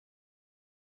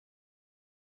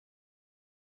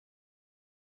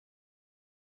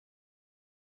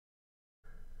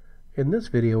In this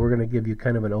video, we're going to give you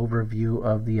kind of an overview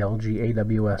of the LG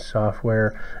AWS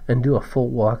software and do a full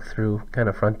walkthrough, kind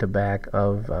of front to back,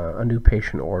 of a new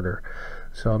patient order.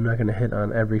 So I'm not going to hit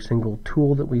on every single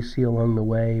tool that we see along the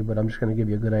way, but I'm just going to give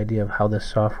you a good idea of how this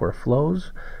software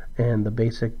flows and the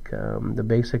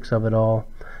basics of it all.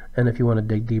 And if you want to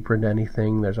dig deeper into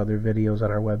anything, there's other videos on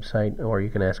our website, or you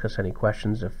can ask us any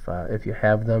questions if you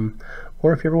have them,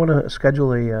 or if you ever want to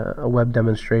schedule a web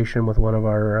demonstration with one of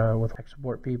our with tech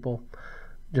support people,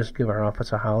 just give our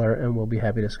office a holler and we'll be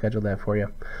happy to schedule that for you.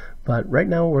 But right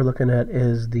now what we're looking at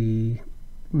is the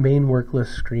main work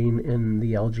list screen in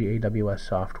the LG AWS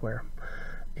software.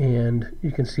 And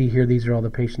you can see here, these are all the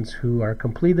patients who are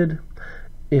completed.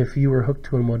 If you were hooked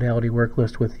to a modality work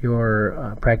list with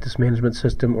your practice management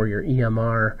system or your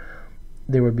EMR,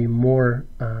 there would be more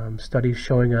studies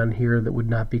showing on here that would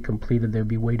not be completed. They'd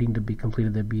be waiting to be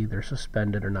completed. They'd be either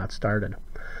suspended or not started.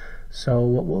 So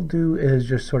what we'll do is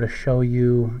just sort of show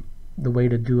you the way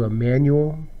to do a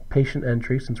manual patient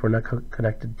entry, since we're not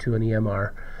connected to an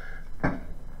EMR.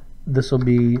 This will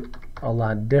be a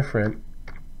lot different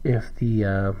if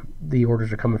the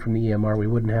orders are coming from the EMR. We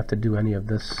wouldn't have to do any of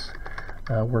this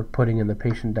work putting in the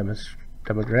patient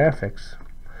demographics.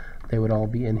 They would all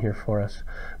be in here for us.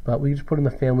 But we just put in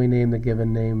the family name, the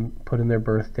given name, put in their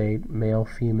birth date, male,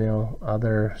 female,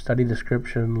 other, study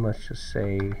description, let's just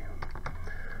say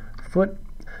foot.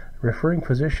 Referring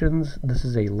physicians, this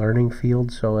is a learning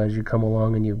field, so as you come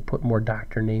along and you put more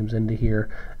doctor names into here,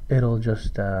 it'll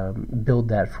just build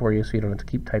that for you so you don't have to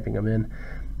keep typing them in.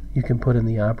 You can put in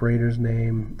the operator's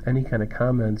name, any kind of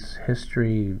comments,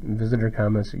 history, visitor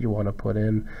comments that you want to put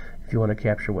in. If you want to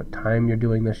capture what time you're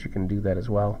doing this, you can do that as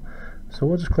well. So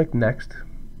we'll just click next,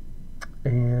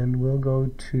 and we'll go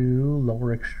to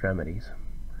lower extremities.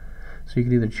 So you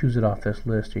can either choose it off this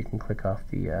list, or you can click off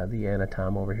the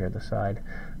anatom over here at the side.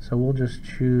 So we'll just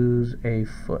choose a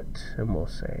foot, and we'll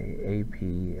say AP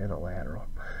and a lateral.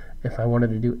 If I wanted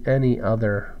to do any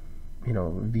other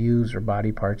views or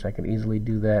body parts, I can easily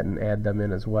do that and add them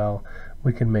in as well.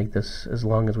 We can make this as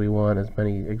long as we want, as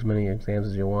many exams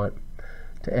as you want.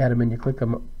 To add them in, you click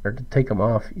them, or to take them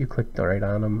off, you click right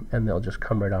on them, and they'll just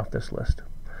come right off this list.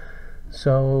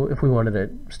 So if we wanted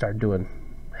to start doing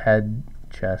head,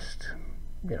 chest,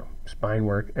 spine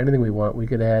work, anything we want, we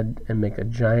could add and make a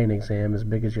giant exam as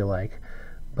big as you like.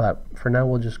 But for now,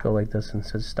 we'll just go like this and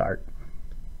say start.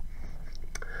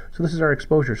 So this is our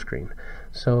exposure screen.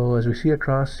 So as we see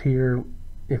across here,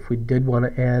 if we did want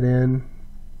to add in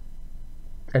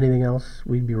anything else,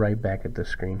 we'd be right back at this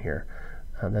screen here.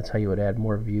 That's how you would add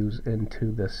more views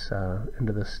into this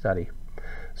study.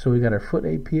 So we got our foot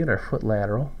AP and our foot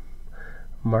lateral.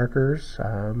 Markers.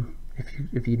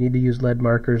 If you need to use lead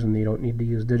markers and you don't need to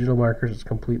use digital markers, it's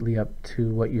completely up to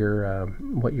what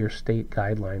your state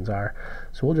guidelines are.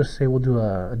 So we'll just say we'll do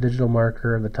a digital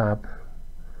marker at the top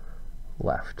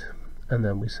left, and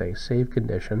then we say save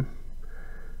condition,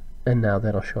 and now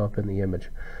that'll show up in the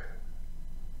image.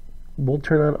 We'll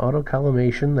turn on auto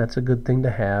collimation. That's a good thing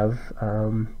to have.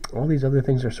 All these other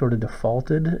things are sort of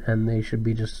defaulted, and they should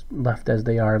be just left as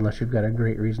they are unless you've got a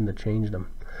great reason to change them.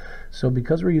 So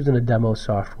because we're using a demo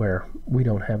software, we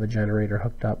don't have a generator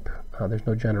hooked up. There's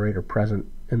no generator present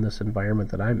in this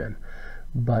environment that I'm in.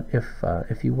 But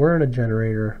if you were in a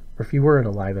generator, or if you were in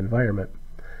a live environment,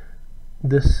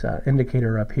 this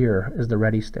indicator up here is the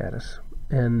ready status.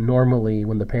 And normally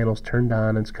when the panel's turned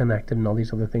on, it's connected, and all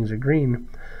these other things are green,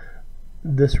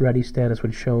 this ready status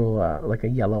would show like a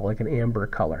yellow, like an amber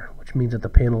color, which means that the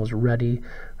panel is ready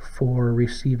for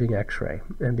receiving X-ray.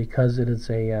 And because it is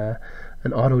an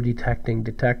auto-detecting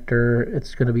detector,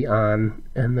 it's going to be on,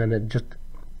 and then it just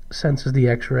senses the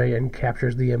X-ray and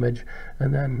captures the image,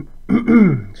 and then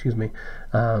excuse me,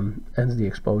 ends the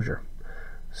exposure.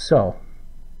 So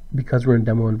because we're in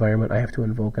demo environment, I have to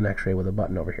invoke an X-ray with a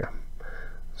button over here.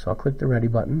 So I'll click the ready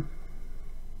button,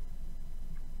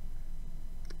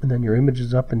 and then your image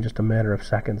is up in just a matter of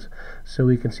seconds. So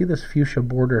we can see this fuchsia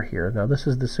border here. Now this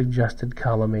is the suggested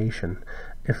collimation.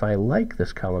 If I like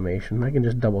this collimation, I can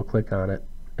just double click on it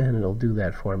and it'll do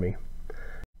that for me.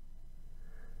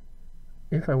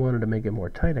 If I wanted to make it more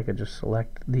tight, I could just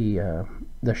select the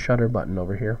shutter button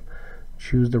over here,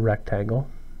 choose the rectangle,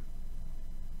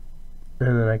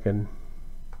 and then I can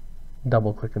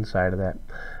double click inside of that,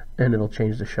 and it'll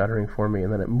change the shuttering for me,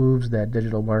 and then it moves that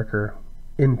digital marker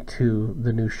into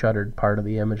the new shuttered part of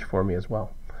the image for me as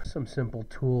well. Some simple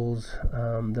tools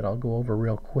that I'll go over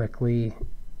real quickly,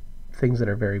 things that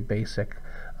are very basic.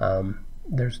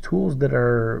 There's tools that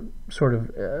are sort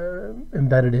of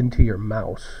embedded into your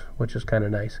mouse, which is kind of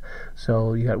nice.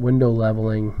 So you got window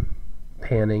leveling,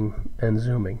 panning, and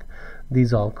zooming.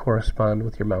 these all correspond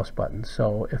with your mouse button.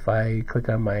 So if I click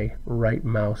on my right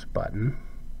mouse button,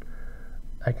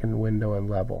 I can window and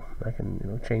level. I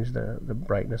can change the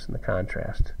brightness and the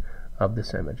contrast of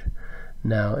this image.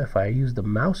 Now if I use the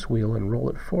mouse wheel and roll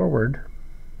it forward,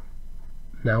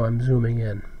 now I'm zooming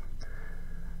in.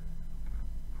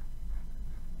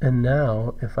 And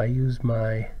now if I use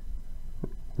my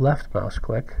left mouse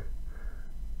click,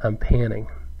 I'm panning.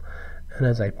 And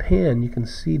as I pan, you can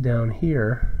see down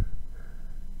here,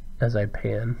 as I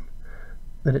pan,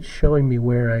 that it's showing me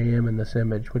where I am in this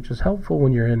image, which is helpful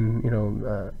when you're in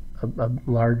a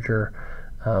larger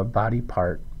body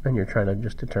part and you're trying to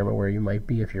just determine where you might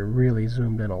be if you're really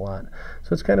zoomed in a lot.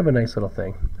 So it's kind of a nice little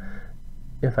thing.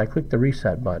 If I click the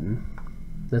reset button,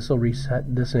 this will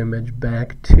reset this image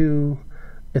back to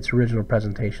its original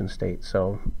presentation state.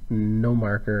 So no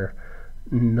marker,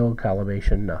 no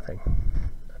collimation, nothing.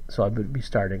 So I would be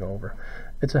starting over.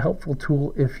 It's a helpful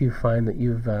tool if you find that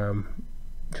you've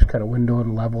just kind of windowed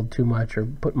and leveled too much or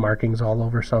put markings all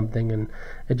over something and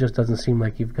it just doesn't seem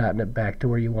like you've gotten it back to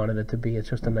where you wanted it to be. It's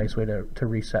just a nice way to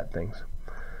reset things.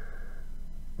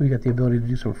 We got the ability to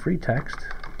do some free text,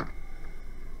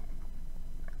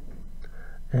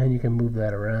 and you can move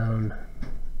that around,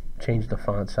 change the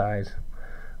font size,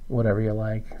 whatever you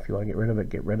like. If you want to get rid of it,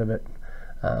 get rid of it.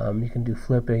 You can do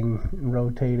flipping and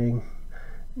rotating.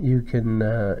 You can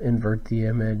invert the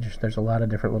image. There's a lot of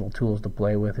different little tools to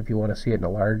play with. If you want to see it in a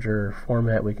larger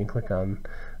format, we can click on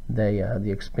the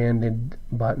expanded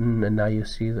button, and now you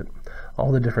see that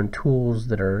all the different tools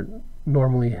that are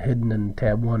normally hidden in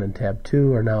tab 1 and tab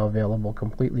 2 are now available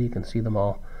completely. You can see them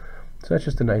all. So that's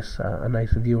just a nice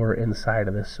viewer inside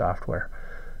of this software.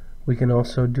 We can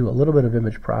also do a little bit of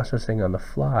image processing on the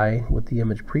fly with the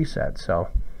image preset. So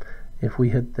if we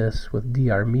hit this with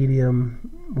DR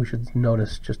medium, we should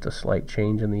notice just a slight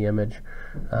change in the image.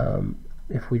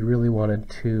 If we really wanted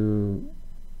to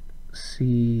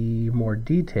see more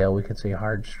detail, we could say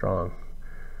hard strong.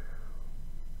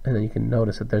 And then you can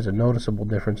notice that there's a noticeable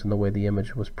difference in the way the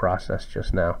image was processed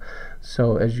just now.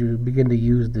 So as you begin to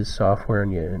use this software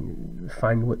and you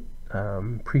find what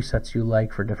presets you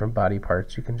like for different body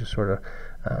parts, you can just sort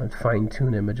of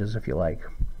fine-tune images if you like.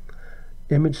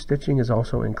 Image stitching is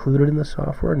also included in the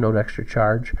software, no extra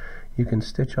charge. You can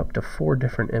stitch up to 4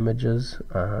 different images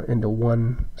into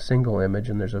one single image,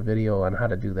 and there's a video on how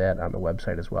to do that on the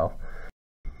website as well.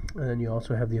 And then you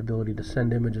also have the ability to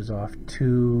send images off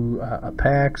to a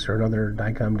PAX or another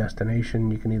DICOM destination.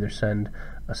 You can either send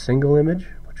a single image,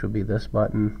 which would be this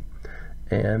button,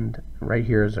 and right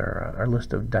here is our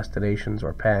list of destinations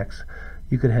or PAX.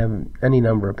 You could have any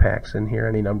number of PAX in here,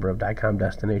 any number of DICOM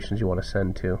destinations you want to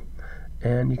send to.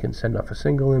 And you can send off a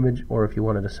single image, or if you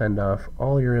wanted to send off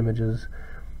all your images,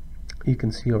 you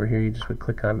can see over here, you just would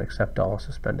click on accept all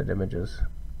suspended images,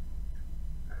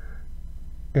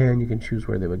 and you can choose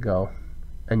where they would go,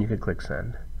 and you could click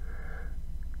send.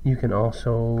 You can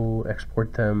also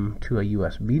export them to a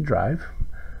USB drive,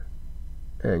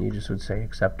 and you just would say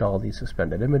accept all these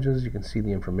suspended images. You can see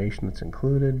the information that's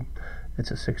included. It's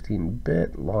a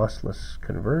 16-bit lossless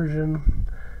conversion.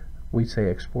 We say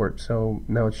export, so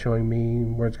now it's showing me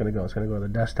where it's going to go. It's going to go to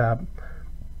the desktop,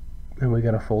 and we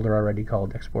got a folder already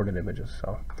called exported images,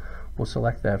 so we'll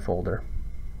select that folder.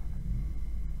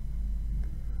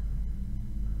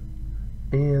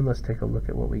 And let's take a look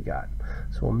at what we got.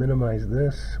 So we'll minimize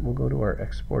this, we'll go to our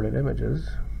exported images,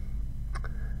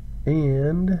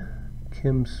 and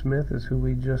Kim Smith is who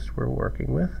we just were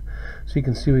working with. So you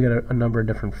can see we got a number of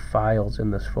different files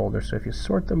in this folder. So if you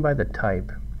sort them by the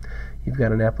type, you've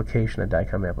got an application, a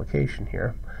DICOM application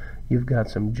here. You've got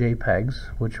some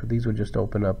JPEGs, which these would just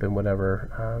open up in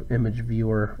whatever image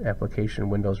viewer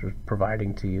application Windows was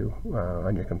providing to you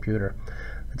on your computer.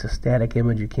 It's a static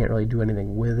image. You can't really do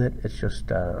anything with it. It's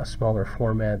just a smaller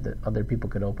format that other people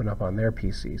could open up on their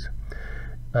PCs.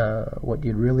 What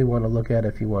you'd really want to look at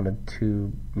if you wanted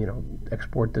to,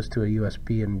 export this to a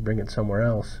USB and bring it somewhere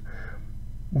else,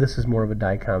 this is more of a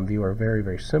DICOM viewer, a very,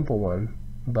 very simple one.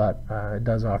 But it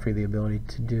does offer you the ability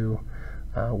to do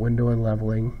window and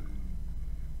leveling,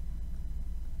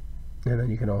 and then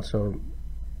you can also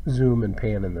zoom and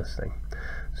pan in this thing.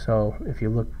 So if you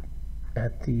look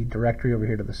at the directory over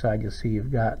here to the side, you'll see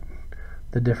you've got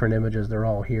the different images. They're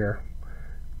all here,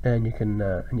 and you can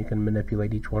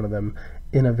manipulate each one of them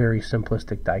in a very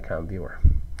simplistic DICOM viewer.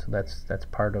 So that's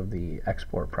part of the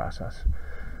export process.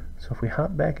 So if we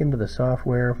hop back into the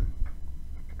software,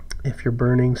 if you're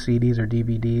burning CDs or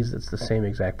DVDs, it's the same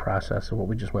exact process of what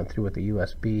we just went through with the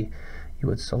USB. You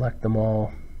would select them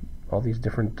all these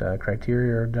different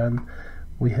criteria are done.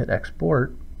 We hit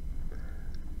export,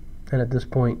 and at this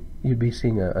point you'd be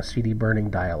seeing a CD burning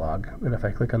dialog. And if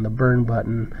I click on the burn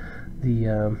button,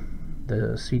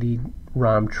 the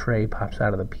CD-ROM tray pops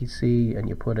out of the PC, and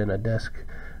you put in a disk,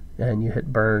 and you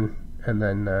hit burn, and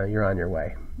then you're on your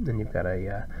way. And you've got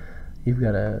a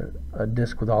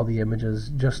disk with all the images,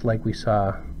 just like we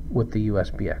saw with the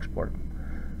USB export.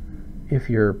 If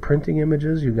you're printing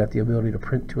images, you've got the ability to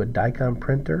print to a DICOM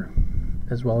printer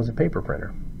as well as a paper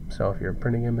printer. So if you're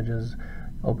printing images,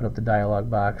 open up the dialog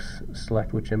box,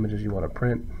 select which images you want to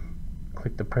print,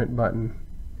 click the print button,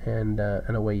 and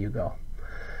away you go.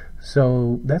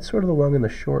 So that's sort of the long and the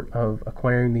short of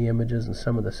acquiring the images and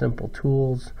some of the simple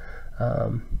tools.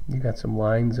 You've got some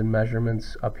lines and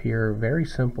measurements up here, very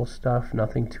simple stuff,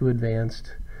 nothing too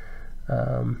advanced.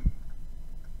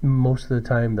 Most of the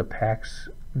time the PACS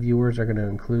viewers are going to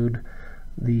include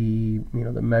the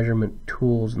measurement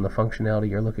tools and the functionality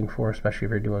you're looking for, especially if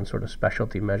you're doing sort of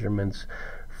specialty measurements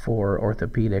for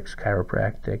orthopedics,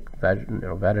 chiropractic,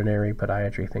 veterinary,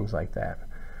 podiatry, things like that.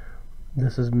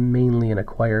 This is mainly an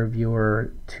acquire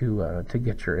viewer to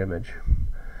get your image.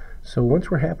 So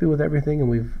once we're happy with everything and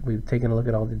we've taken a look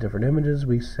at all the different images,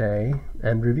 we say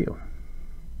end review.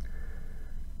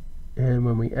 And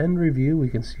when we end review, we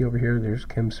can see over here there's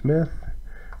Kim Smith.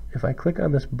 If I click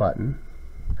on this button,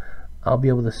 I'll be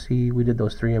able to see we did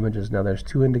those 3 images. Now there's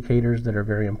 2 indicators that are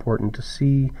very important to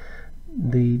see.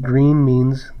 The green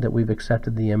means that we've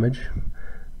accepted the image.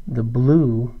 The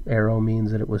blue arrow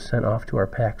means that it was sent off to our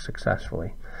PAC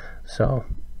successfully. So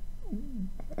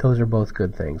those are both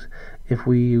good things. If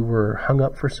we were hung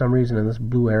up for some reason and this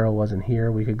blue arrow wasn't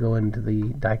here, we could go into the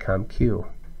DICOM queue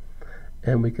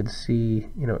and we could see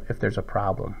if there's a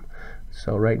problem.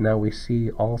 So right now we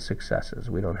see all successes.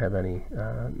 We don't have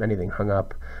anything hung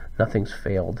up, nothing's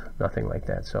failed, nothing like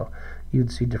that. So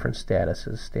you'd see different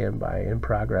statuses: standby, in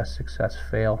progress, success,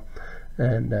 fail,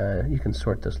 and you can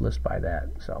sort this list by that.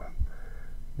 So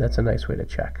that's a nice way to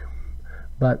check.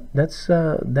 But that's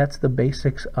the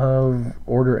basics of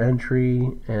order entry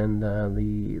and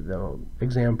the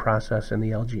exam process in the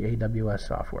LG AWS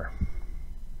software.